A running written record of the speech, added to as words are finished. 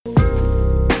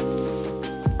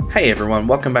Hey everyone,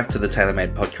 welcome back to the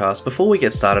TaylorMade podcast. Before we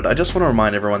get started, I just want to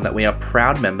remind everyone that we are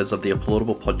proud members of the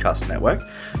Applaudable Podcast Network,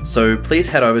 so please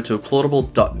head over to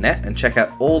applaudable.net and check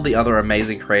out all the other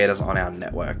amazing creators on our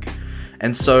network.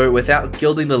 And so, without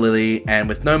gilding the lily and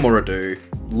with no more ado,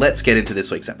 let's get into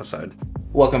this week's episode.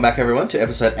 Welcome back everyone to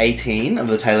episode 18 of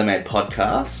the TaylorMade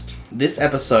podcast. This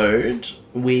episode,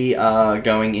 we are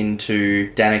going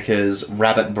into Danica's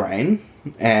rabbit brain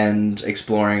and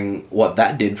exploring what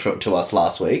that did to us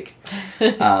last week. We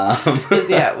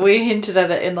hinted at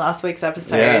it in last week's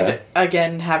episode. Yeah.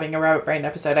 Again, having a rabbit brain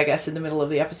episode, I guess, in the middle of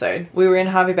the episode. We were in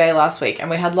Harvey Bay last week and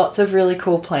we had lots of really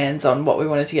cool plans on what we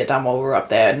wanted to get done while we were up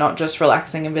there. Not just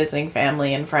relaxing and visiting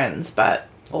family and friends, but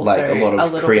also like a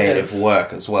lot of creative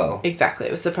work as well. Exactly.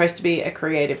 It was supposed to be a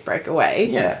creative breakaway.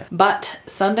 Yeah. But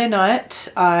Sunday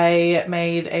night, I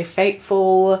made a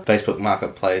fateful Facebook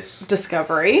Marketplace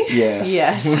discovery.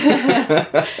 Yes.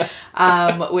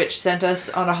 Which sent us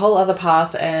on a whole other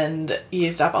path and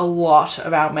used up a lot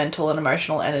of our mental and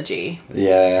emotional energy.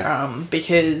 Yeah.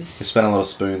 Because we spent a lot of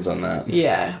spoons on that.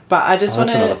 Yeah. But I just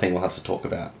want to... That's another thing we'll have to talk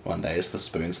about one day, is the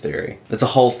spoons theory. It's a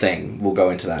whole thing. We'll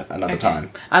go into that another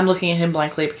time. I'm looking at him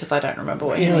blankly because I don't remember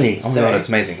what he Really? means. Oh my god, it's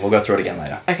amazing. We'll go through it again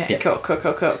later. Okay, yeah.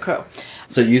 Cool.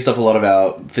 So it used up a lot of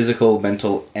our physical,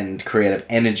 mental, and creative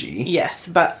energy. Yes,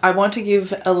 but I want to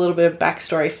give a little bit of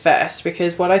backstory first,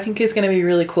 because what I think is going to be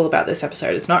really cool about this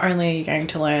episode is not only are you going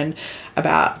to learn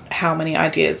about how many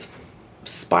ideas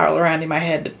spiral around in my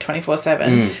head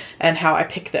 24/7 and how I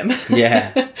pick them.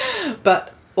 Yeah.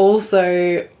 But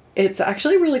also... it's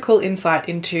actually really cool insight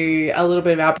into a little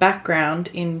bit of our background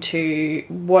into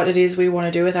what it is we want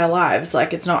to do with our lives.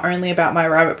 Like, it's not only about my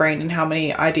rabbit brain and how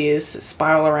many ideas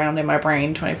spiral around in my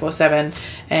brain 24/7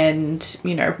 and,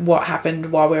 you know, what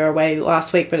happened while we were away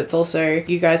last week, but it's also,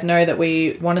 you guys know that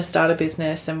we want to start a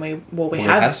business and we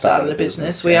have started a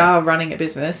business. We are running a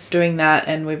business, doing that,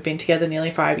 and we've been together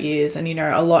nearly 5 years and, you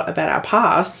know, a lot about our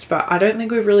past, but I don't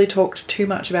think we've really talked too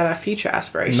much about our future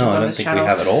aspirations on this channel. No, I don't think we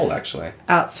have at all, actually.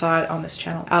 Outside on this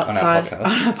channel. Outside on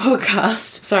our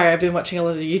podcast. Sorry, I've been watching a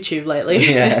lot of YouTube lately.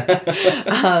 Yeah.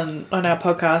 On our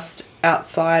podcast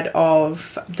outside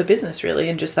of the business, really,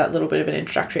 and just that little bit of an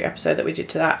introductory episode that we did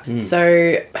to that.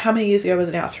 So, how many years ago was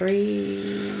it now? 3?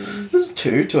 It was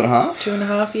 2.5.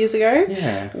 2.5 years ago.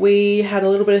 Yeah. We had a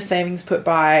little bit of savings put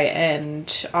by,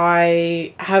 and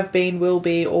I have been, will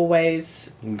be,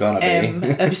 always am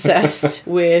obsessed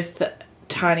with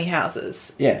tiny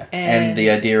houses. Yeah. And the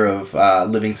idea of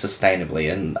living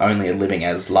sustainably and only living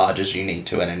as large as you need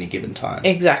to at any given time.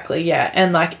 Exactly, yeah.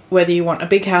 And like, whether you want a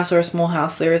big house or a small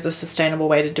house, there is a sustainable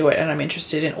way to do it, and I'm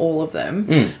interested in all of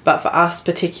them. But for us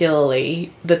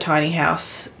particularly, the tiny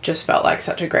house just felt like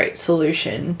such a great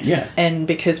solution. Yeah. And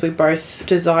because we both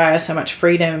desire so much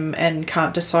freedom and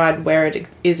can't decide where it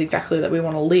is exactly that we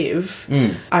want to live,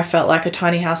 I felt like a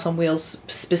tiny house on wheels,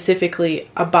 specifically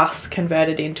a bus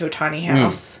converted into a tiny house,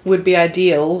 would be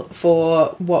ideal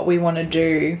for what we want to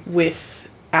do with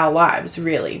our lives,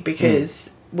 really,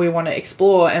 because we want to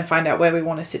explore and find out where we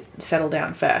want to settle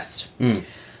down first.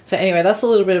 So anyway, that's a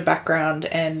little bit of background,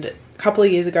 and a couple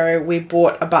of years ago we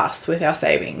bought a bus with our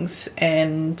savings,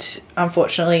 and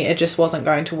unfortunately it just wasn't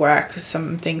going to work.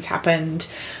 Some things happened.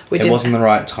 It wasn't the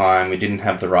right time. We didn't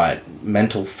have the right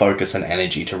mental focus and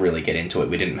energy to really get into it.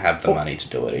 We didn't have the money to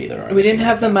do it either. We didn't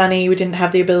have the money. We didn't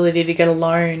have the ability to get a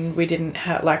loan. We didn't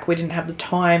have the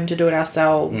time to do it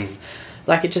ourselves.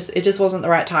 Like, it just wasn't the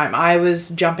right time. I was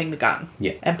jumping the gun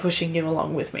and pushing you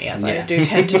along with me, as I do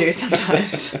tend to do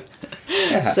sometimes.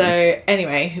 So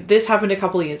anyway, this happened a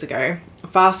couple of years ago.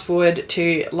 Fast forward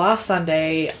to last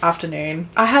Sunday afternoon.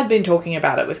 I had been talking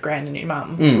about it with Gran and your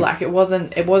mum. Like, it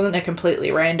wasn't a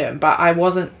completely random, but I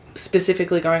wasn't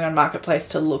specifically going on Marketplace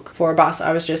to look for a bus.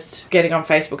 I was just getting on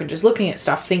Facebook and just looking at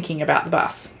stuff, thinking about the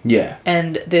bus. Yeah.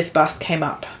 And this bus came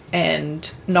up,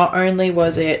 and not only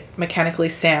was it mechanically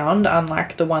sound,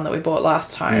 unlike the one that we bought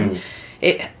last time,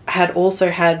 it had also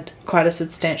had quite a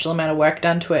substantial amount of work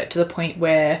done to it, to the point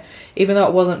where, even though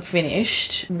it wasn't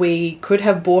finished, we could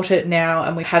have bought it now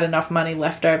and we had enough money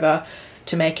left over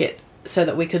to make it so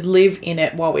that we could live in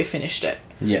it while we finished it.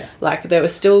 Yeah. Like, there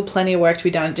was still plenty of work to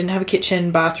be done. It didn't have a kitchen,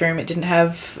 bathroom. It didn't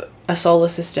have a solar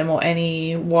system or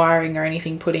any wiring or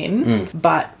anything put in.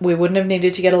 But we wouldn't have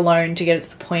needed to get a loan to get it to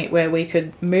the point where we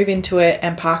could move into it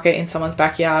and park it in someone's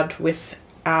backyard with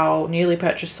our newly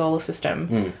purchased solar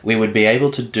system. We would be able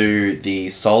to do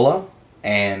the solar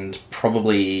and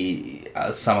probably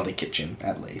some of the kitchen,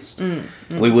 at least.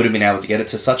 We would have been able to get it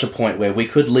to such a point where we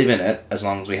could live in it as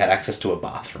long as we had access to a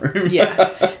bathroom.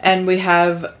 Yeah. And we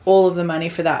have all of the money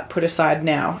for that put aside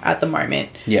now at the moment.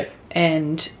 Yeah.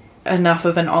 And enough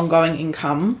of an ongoing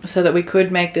income so that we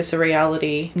could make this a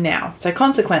reality now. So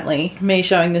consequently, me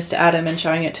showing this to Adam and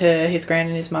showing it to his gran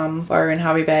and his mum while we were in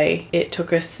Harvey Bay, it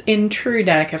took us in true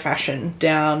Danica fashion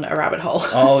down a rabbit hole.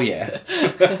 Oh yeah.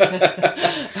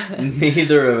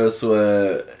 Neither of us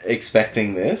were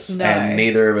expecting this, No. and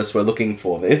neither of us were looking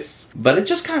for this, but it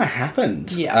just kind of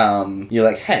happened. Yeah. You're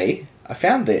like, hey, I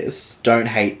found this. Don't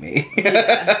hate me.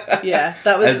 Yeah,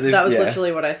 that was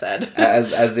literally what I said.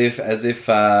 as if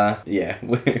yeah,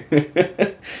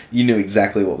 you knew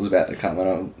exactly what was about to come,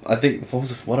 and I think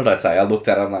what did I say? I looked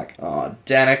at it, I'm like, oh,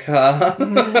 Danica,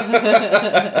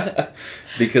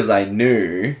 because I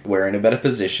knew we're in a better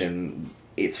position.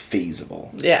 It's feasible.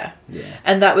 Yeah. Yeah.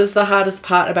 And that was the hardest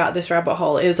part about this rabbit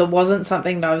hole, is it wasn't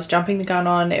something that I was jumping the gun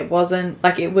on. It wasn't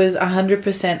like, it was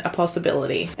 100% a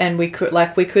possibility. And we could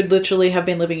literally have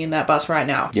been living in that bus right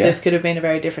now. Yeah. This could have been a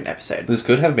very different episode. This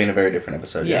could have been a very different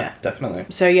episode. Yeah. Definitely.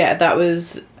 So yeah, that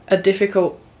was a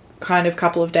difficult kind of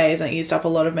couple of days, and it used up a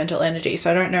lot of mental energy. So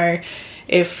I don't know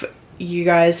if you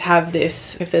guys have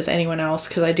this, if there's anyone else,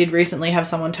 because I did recently have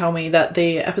someone tell me that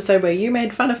the episode where you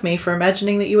made fun of me for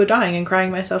imagining that you were dying and crying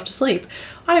myself to sleep,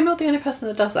 I am not the only person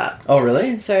that does that. Oh,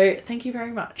 really? So thank you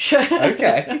very much.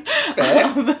 Okay.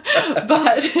 Fair.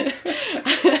 But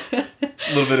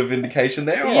a little bit of vindication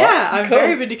there. All yeah, right. I'm Cool.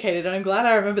 very vindicated, and I'm glad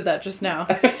I remembered that just now.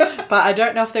 But I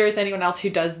don't know if there is anyone else who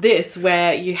does this,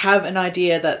 where you have an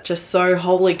idea that just so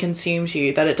wholly consumes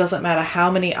you that it doesn't matter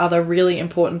how many other really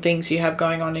important things you have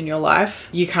going on in your life,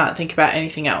 you can't think about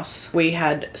anything else. We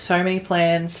had so many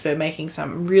plans for making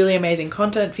some really amazing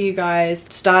content for you guys,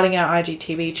 starting our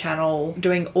IGTV channel,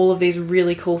 doing all of these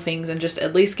really cool things, and just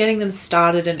at least getting them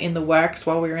started and in the works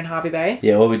while we were in Harvey Bay.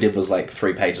 Yeah, all we did was like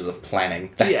 3 pages of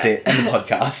planning. That's it. And the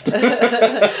podcast.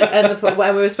 And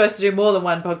we were supposed to do more than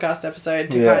one podcast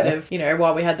episode to kind of,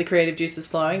 while we had the creative juices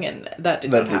flowing, and that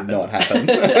did not happen.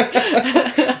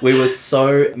 We were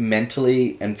so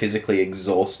mentally and physically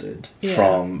exhausted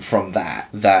from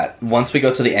that once we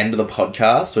got to the end of the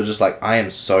podcast, we're just like, I am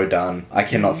so done. I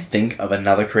cannot think of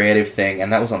another creative thing.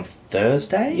 And that was on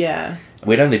Thursday? Yeah.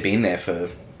 We'd only been there for...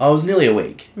 it was nearly a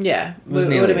week. Yeah, it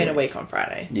would have been a week on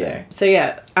Friday. So. Yeah. So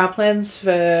yeah, our plans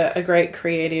for a great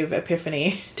creative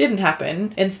epiphany didn't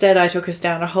happen. Instead, I took us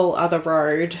down a whole other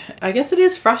road. I guess it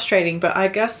is frustrating, but I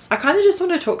guess I kind of just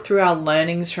want to talk through our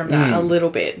learnings from that a little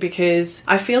bit, because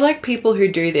I feel like people who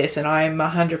do this, and I'm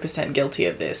 100% guilty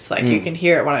of this, like you can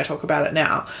hear it when I talk about it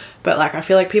now, but like I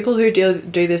feel like people who do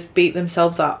this beat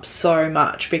themselves up so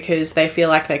much because they feel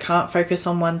like they can't focus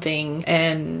on one thing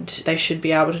and they should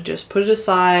be able to just put it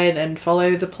aside and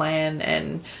follow the plan.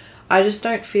 And I just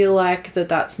don't feel like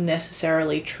that's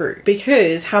necessarily true,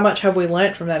 because how much have we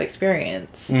learnt from that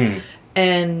experience?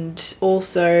 And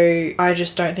also, I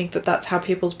just don't think that's how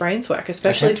people's brains work,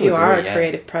 especially if you are a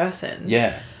creative person.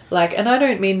 Yeah. Like, and I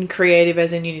don't mean creative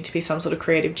as in you need to be some sort of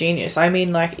creative genius. I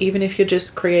mean, like, even if you're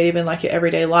just creative in, like, your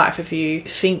everyday life, if you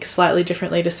think slightly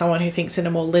differently to someone who thinks in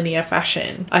a more linear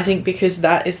fashion, I think because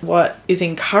that is what is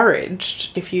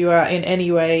encouraged, if you are in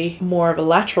any way more of a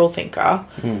lateral thinker,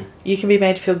 you can be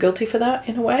made to feel guilty for that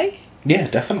in a way. Yeah,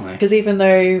 definitely. Because even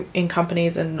though in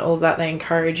companies and all of that, they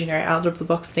encourage, out of the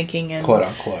box thinking and quote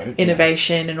unquote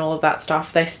innovation and all of that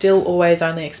stuff, they still always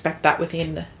only expect that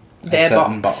within their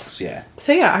box. Yeah.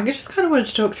 So yeah, I just kind of wanted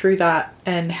to talk through that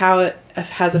and how it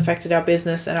has affected our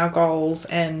business and our goals,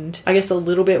 and I guess a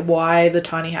little bit why the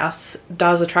tiny house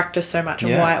does attract us so much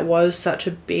and why it was such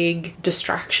a big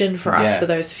distraction for us for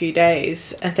those few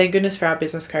days. And thank goodness for our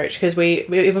business coach, because we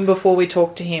even before we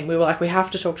talked to him, we were like, we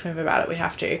have to talk to him about it, we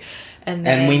have to.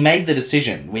 And we made the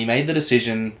decision. We made the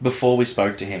decision before we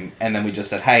spoke to him, and then we just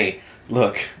said, hey,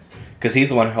 look... because he's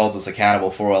the one who holds us accountable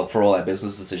for all our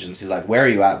business decisions. He's like, where are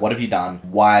you at? What have you done?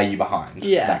 Why are you behind?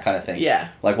 Yeah. That kind of thing. Yeah.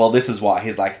 Like, well, this is why.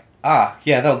 He's like,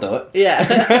 yeah, they'll do it.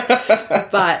 Yeah.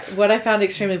 But what I found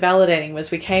extremely validating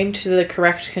was we came to the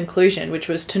correct conclusion, which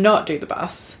was to not do the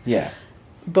bus. Yeah.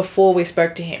 Before we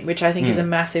spoke to him, which I think is a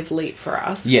massive leap for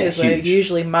us. Yeah, because we're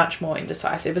usually much more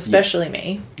indecisive, especially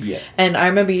me. Yeah. And I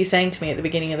remember you saying to me at the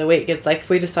beginning of the week, it's like, if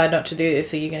we decide not to do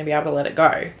this, are you going to be able to let it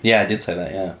go? Yeah, I did say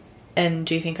that, yeah. And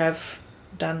do you think I've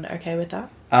done okay with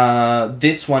that?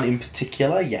 This one in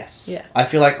particular, yes. Yeah. I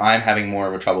feel like I'm having more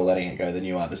of a trouble letting it go than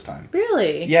you are this time.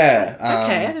 Really? Yeah.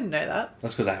 Okay, I didn't know that.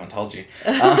 That's because I haven't told you.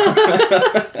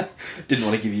 Didn't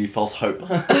want to give you false hope.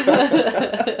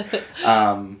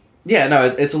 Yeah, no,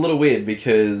 it's a little weird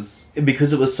because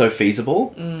it was so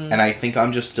feasible, and I think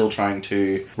I'm just still trying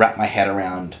to wrap my head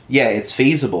around, it's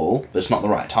feasible, but it's not the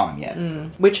right time yet.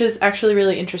 Which is actually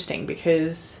really interesting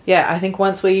because, I think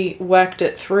once we worked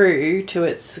it through to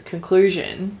its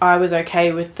conclusion, I was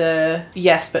okay with the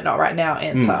yes, but not right now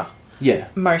answer. Yeah.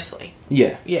 Mostly.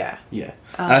 Yeah. Yeah. Yeah.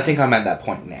 And I think I'm at that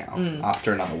point now,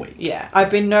 after another week. Yeah. I've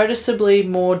been noticeably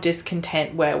more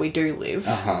discontent where we do live.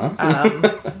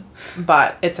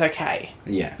 But it's okay.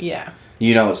 Yeah. Yeah.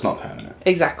 You know it's not permanent.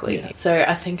 Exactly. Yeah. So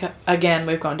I think, again,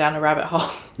 we've gone down a rabbit hole.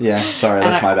 Yeah, sorry,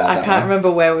 that's my bad. I can't remember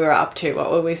where we were up to.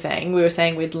 What were we saying? We were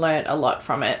saying we'd learnt a lot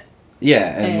from it.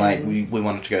 Yeah, and like we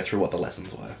wanted to go through what the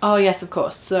lessons were. Oh, yes, of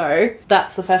course. So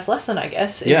that's the first lesson, I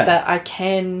guess, is that I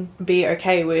can be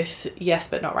okay with yes,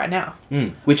 but not right now.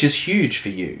 Which is huge for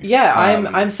you. Yeah,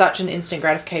 I'm such an instant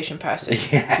gratification person.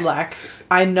 Yeah. Like,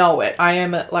 I know it. I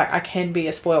am, I can be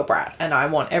a spoiled brat, and I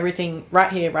want everything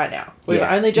right here, right now. We've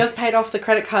only just paid off the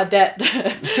credit card debt.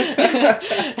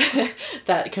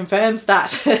 That confirms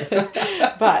that.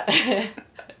 But...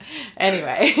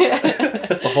 Anyway.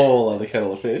 That's a whole other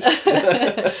kettle of fish.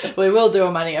 We will do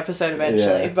a money episode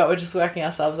eventually, but we're just working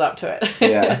ourselves up to it.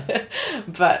 Yeah.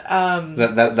 But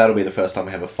that'll be the first time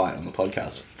we have a fight on the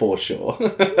podcast, for sure.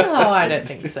 No, I don't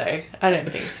think so.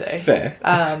 Fair.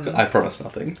 I promise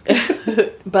nothing.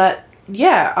 But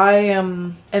yeah, I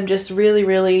am just really,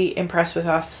 really impressed with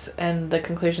us and the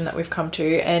conclusion that we've come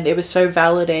to, and it was so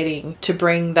validating to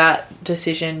bring that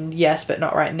decision, yes, but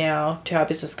not right now, to our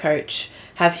business coach,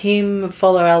 have him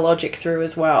follow our logic through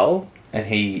as well. And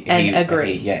he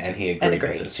agreed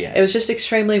with us, yeah. It was just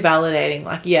extremely validating.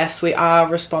 Like, yes, we are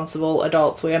responsible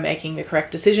adults. We are making the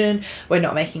correct decision. We're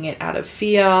not making it out of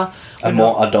fear.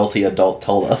 More adulty adult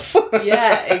told us.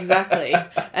 Yeah, exactly.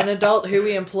 An adult who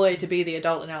we employ to be the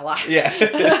adult in our life. Yeah.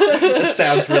 It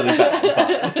sounds really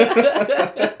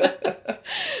bad,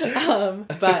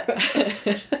 but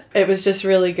it was just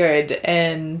really good,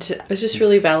 and it was just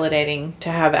really validating to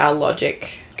have our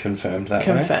logic confirmed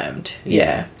way.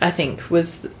 Yeah. I think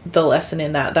was the lesson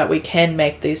in that we can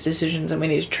make these decisions and we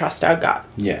need to trust our gut.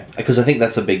 Yeah, because I think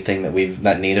that's a big thing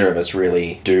that neither of us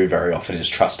really do very often, is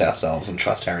trust ourselves and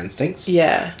trust our instincts.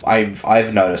 Yeah.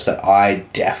 I've noticed that I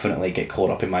definitely get caught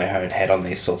up in my own head on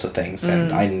these sorts of things,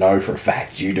 and I know for a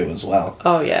fact you do as well.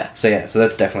 Oh yeah. So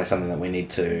that's definitely something that we need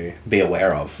to be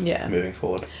aware of moving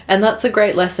forward. And that's a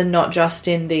great lesson, not just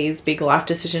in these big life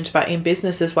decisions, but in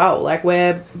business as well. Like,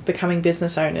 we're becoming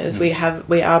business owners. We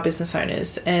are business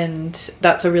owners, and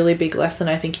that's a really big lesson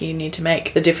I think you need to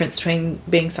make. The difference between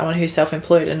being someone who's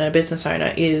self-employed and a business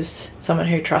owner is someone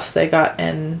who trusts their gut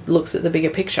and looks at the bigger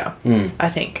picture, I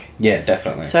think. Yeah,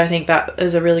 definitely. So I think that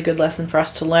is a really good lesson for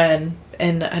us to learn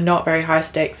in a not very high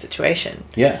stakes situation.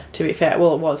 Yeah. To be fair.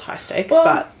 Well, it was high stakes,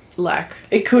 but...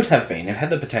 it could have been. It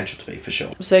had the potential to be, for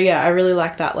sure. So yeah, I really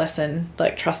like that lesson,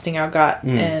 like trusting our gut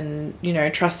and,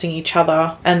 trusting each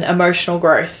other, and emotional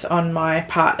growth on my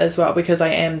part as well, because I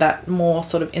am that more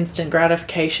sort of instant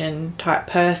gratification type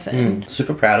person.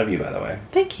 Super proud of you, by the way.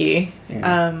 Thank you.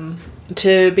 Yeah.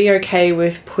 To be okay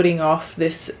with putting off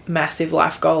this massive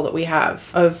life goal that we have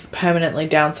of permanently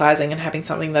downsizing and having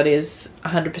something that is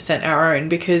 100% our own,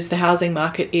 because the housing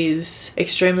market is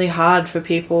extremely hard for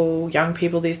young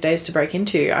people these days to break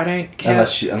into. I don't care.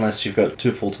 Unless you've got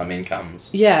 2 full-time incomes.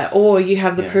 Yeah, or you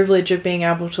have the privilege of being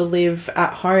able to live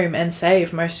at home and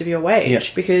save most of your wage. Yeah.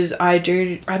 Because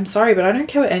I'm sorry, but I don't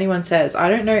care what anyone says. I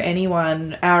don't know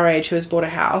anyone our age who has bought a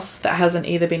house that hasn't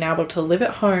either been able to live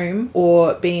at home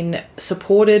or been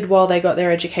supported while they got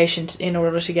their education in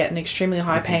order to get an extremely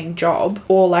high paying job,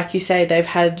 or like you say,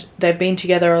 they've been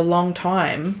together a long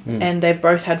time and they've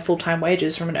both had full-time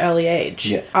wages from an early age.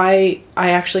 Yeah. I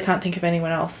actually can't think of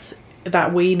anyone else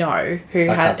that we know who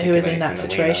is in that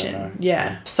situation.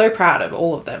 Yeah. So proud of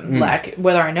all of them. Like,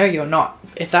 whether I know you or not,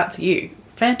 if that's you,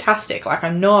 fantastic. Like,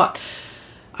 I'm not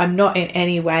in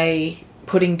any way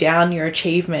putting down your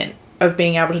achievement of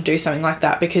being able to do something like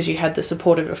that because you had the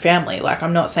support of your family. Like,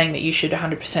 I'm not saying that you should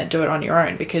 100% do it on your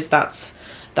own, because that's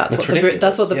what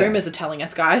the boomers are telling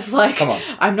us, guys. Like, come on.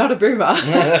 I'm not a boomer.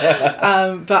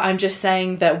 But I'm just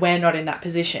saying that we're not in that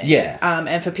position. Yeah.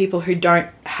 And for people who don't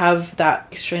have that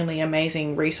extremely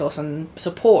amazing resource and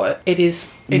support,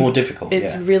 it's more difficult.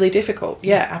 It's really difficult.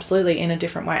 Yeah, absolutely, in a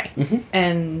different way.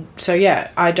 And so,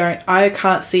 I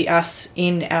can't see us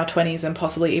in our 20s and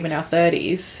possibly even our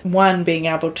 30s, being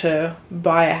able to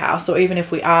buy a house, or even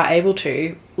if we are able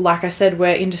to, like I said,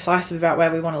 we're indecisive about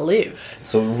where we want to live.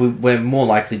 So we're more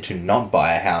likely to not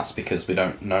buy a house because we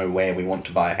don't know where we want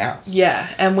to buy a house.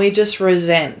 Yeah, and we just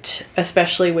resent,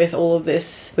 especially with all of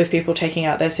this, with people taking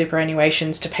out their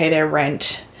superannuations to pay their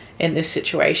rent in this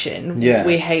situation. Yeah.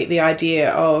 We hate the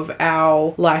idea of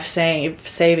our life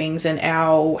savings and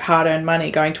our hard-earned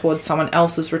money going towards someone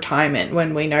else's retirement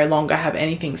when we no longer have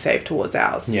anything saved towards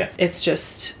ours. Yeah. It's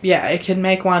just, yeah, it can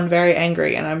make one very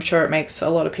angry, and I'm sure it makes a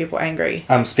lot of people angry.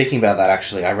 Speaking about that,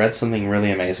 actually, I read something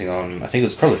really amazing on, I think it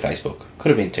was probably Facebook. Could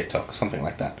have been TikTok or something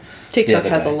like that. TikTok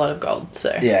has a lot of gold,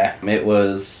 so... Yeah. It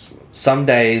was, some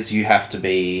days you have to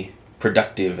be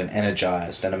productive and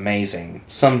energized and amazing.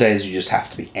 Some days you just have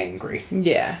to be angry.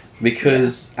 Yeah.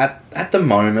 Because at the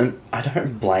moment, I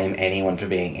don't blame anyone for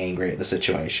being angry at the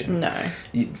situation. No.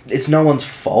 It's no one's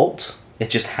fault.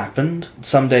 It just happened.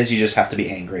 Some days you just have to be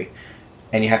angry.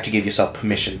 And you have to give yourself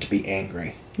permission to be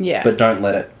angry. Yeah. But don't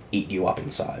let it eat you up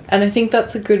inside. And I think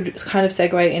that's a good kind of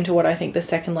segue into what I think the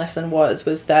second lesson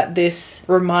was that this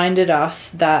reminded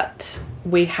us that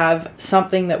we have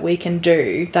something that we can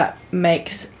do that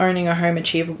makes owning a home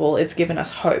achievable. It's given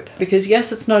us hope. Because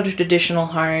yes, it's not a traditional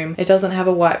home. It doesn't have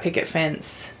a white picket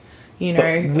fence. You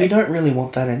know, but we don't really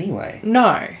want that anyway.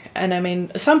 No. And I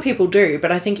mean, some people do,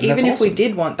 but I think even if we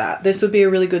did want that, this would be a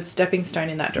really good stepping stone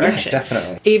in that direction. Yeah,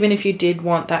 definitely. Even if you did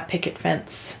want that picket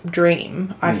fence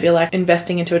dream, I feel like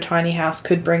investing into a tiny house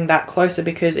could bring that closer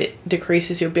because it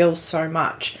decreases your bills so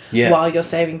much while you're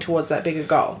saving towards that bigger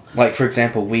goal. Like, for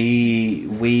example,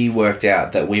 we worked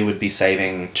out that we would be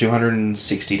saving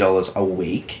 $260 a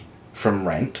week from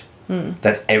rent.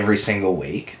 That's every single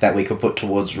week that we could put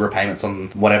towards repayments on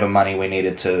whatever money we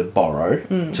needed to borrow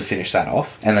to finish that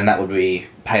off. And then that would be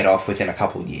paid off within a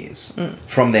couple of years.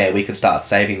 From there, we could start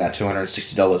saving that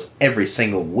 $260 every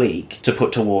single week to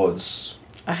put towards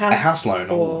a house loan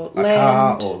or a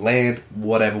car or land,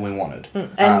 whatever we wanted.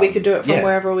 And we could do it from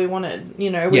wherever we wanted. You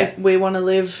know, we want to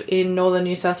live in northern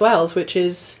New South Wales, which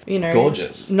is, you know...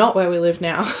 gorgeous. Not where we live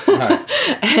now. No.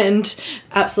 And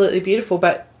absolutely beautiful,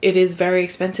 but it is very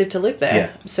expensive to live there. Yeah.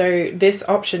 So this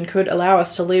option could allow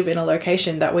us to live in a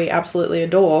location that we absolutely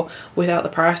adore without the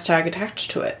price tag attached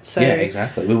to it. So yeah,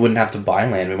 exactly. We wouldn't have to buy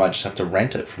land. We might just have to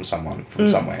rent it from someone from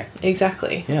somewhere.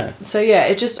 Exactly. Yeah. So yeah,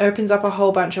 it just opens up a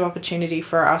whole bunch of opportunity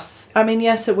for us. I mean,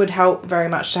 yes, it would help very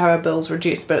much to have our bills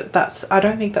reduced, but I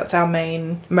don't think that's our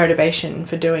main motivation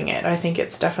for doing it. I think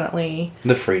it's definitely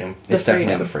the freedom.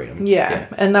 Definitely the freedom. Yeah.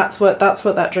 And that's what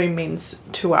that dream means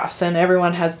to us. And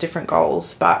everyone has different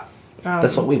goals, but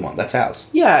that's what we want. That's ours.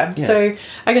 Yeah. So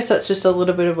I guess that's just a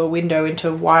little bit of a window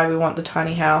into why we want the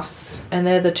tiny house. And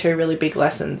they're the two really big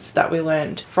lessons that we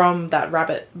learned from that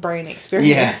rabbit brain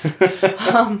experience.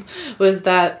 Was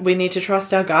that we need to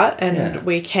trust our gut, and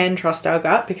we can trust our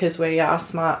gut because we are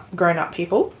smart grown-up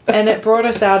people. And it brought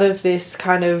us out of this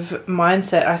kind of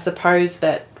mindset, I suppose,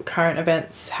 that current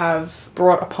events have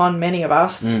brought upon many of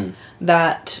us,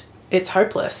 that it's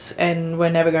hopeless and we're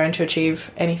never going to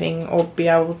achieve anything or be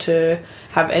able to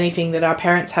have anything that our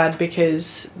parents had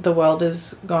because the world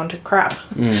has gone to crap.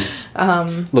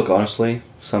 Look, honestly,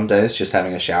 some days just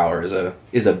having a shower is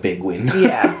a big win.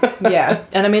 Yeah.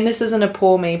 And I mean, this isn't a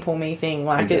poor me thing.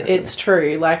 Like, exactly. It's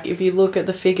true. Like, if you look at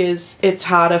the figures, it's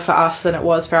harder for us than it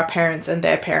was for our parents and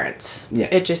their parents. Yeah.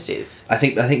 It just is. I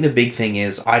think the big thing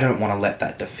is I don't want to let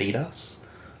that defeat us.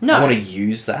 No. I want to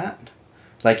use that.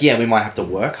 Like, yeah, we might have to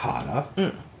work harder,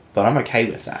 but I'm okay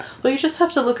with that. Well, you just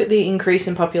have to look at the increase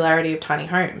in popularity of tiny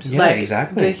homes. Yeah, like,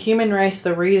 exactly. The human race,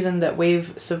 the reason that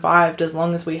we've survived as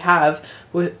long as we have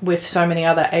with so many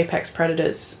other apex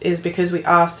predators is because we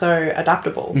are so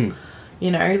adaptable.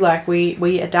 You know, like,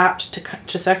 we adapt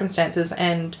to circumstances,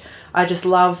 and I just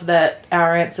love that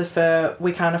our answer for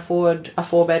we can't afford a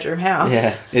 4-bedroom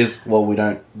house is, well, we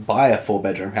don't buy a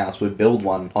 4-bedroom house, we build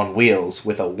one on wheels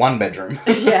with a 1-bedroom.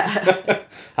 Yeah.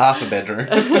 Half a bedroom.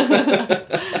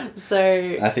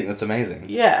 So I think that's amazing.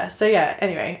 Yeah. So yeah,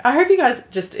 anyway, I hope you guys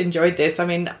just enjoyed this. I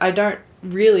mean, I don't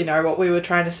really know what we were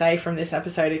trying to say from this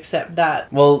episode except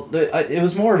that... Well, it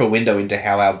was more of a window into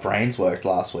how our brains worked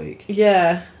last week.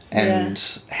 Yeah. And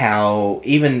how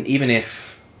even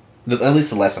if... at least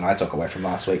the lesson I took away from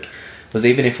last week was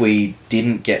even if we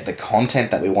didn't get the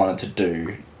content that we wanted to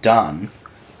do done,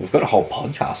 we've got a whole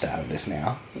podcast out of this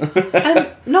now. And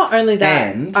not only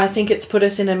that, I think it's put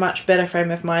us in a much better frame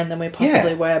of mind than we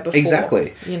possibly were before.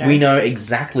 Exactly. You know? We know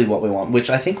exactly what we want, which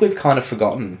I think we've kind of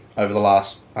forgotten over the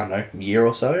last, I don't know, year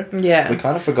or so. Yeah. We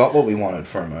kind of forgot what we wanted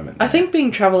for a moment. I think being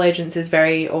travel agents is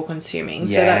very all-consuming,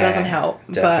 so that doesn't help.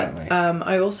 Definitely. But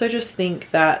I also just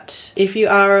think that if you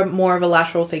are more of a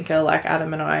lateral thinker like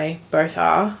Adam and I both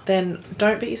are, then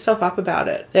don't beat yourself up about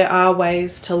it. There are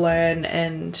ways to learn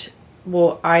and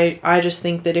well, I just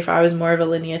think that if I was more of a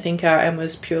linear thinker and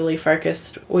was purely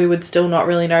focused, we would still not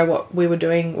really know what we're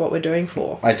doing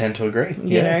for. I tend to agree.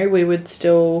 You know, we would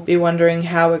still be wondering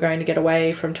how we're going to get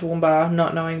away from Toowoomba,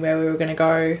 not knowing where we were going to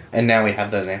go. And now we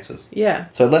have those answers. Yeah.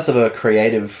 So less of a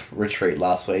creative retreat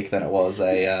last week than it was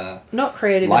a not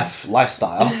creative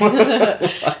lifestyle.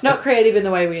 Not creative in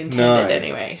the way we intended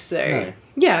anyway. So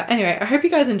yeah, anyway, I hope you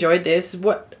guys enjoyed this.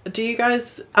 What do you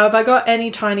guys have I got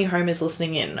any tiny homers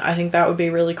listening in? I think that would be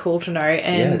really cool to know.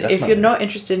 And if you're not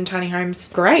interested in tiny homes,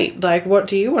 great. Like, what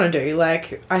do you want to do?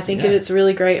 Like, I think it's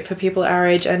really great for people our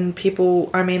age and people,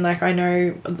 I mean, like, I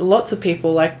know lots of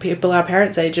people, like people our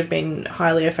parents' age, have been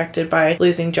highly affected by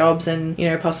losing jobs and, you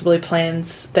know, possibly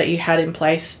plans that you had in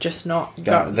place just not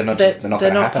they're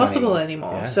not possible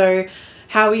anymore. Yeah. So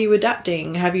how are you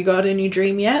adapting? Have you got a new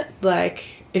dream yet?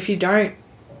 Like, if you don't,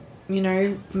 you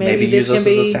know, maybe this use can us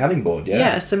be as a sounding board.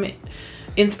 Yeah, some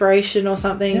inspiration or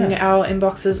something. Our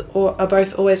inboxes are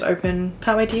both always open.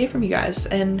 Can't wait to hear from you guys,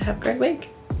 and have a great week.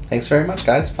 Thanks very much,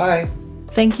 guys. Bye.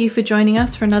 Thank you for joining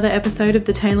us for another episode of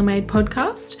the TaylorMade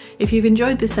podcast. If you've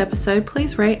enjoyed this episode,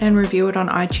 please rate and review it on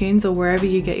iTunes or wherever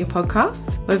you get your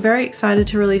podcasts. We're very excited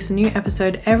to release a new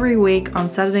episode every week on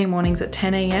Saturday mornings at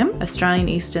 10 a.m. Australian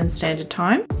Eastern Standard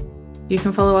Time. You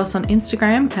can follow us on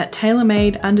Instagram at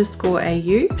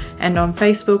TaylorMade_AU and on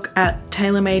Facebook at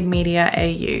TaylorMade Media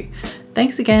AU.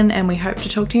 Thanks again, and we hope to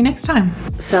talk to you next time.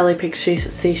 Sally picks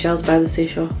seashells by the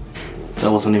seashore. That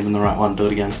wasn't even the right one. Do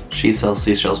it again. She sells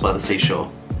seashells by the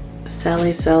seashore.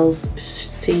 Sally sells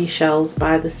seashells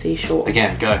by the seashore.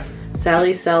 Again, go.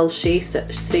 Sally sells Sally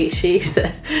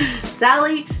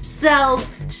sells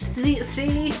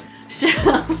seashells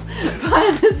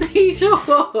by the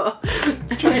seashore.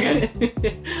 Try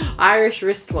again. Irish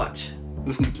wristwatch.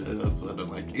 I don't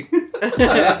like you.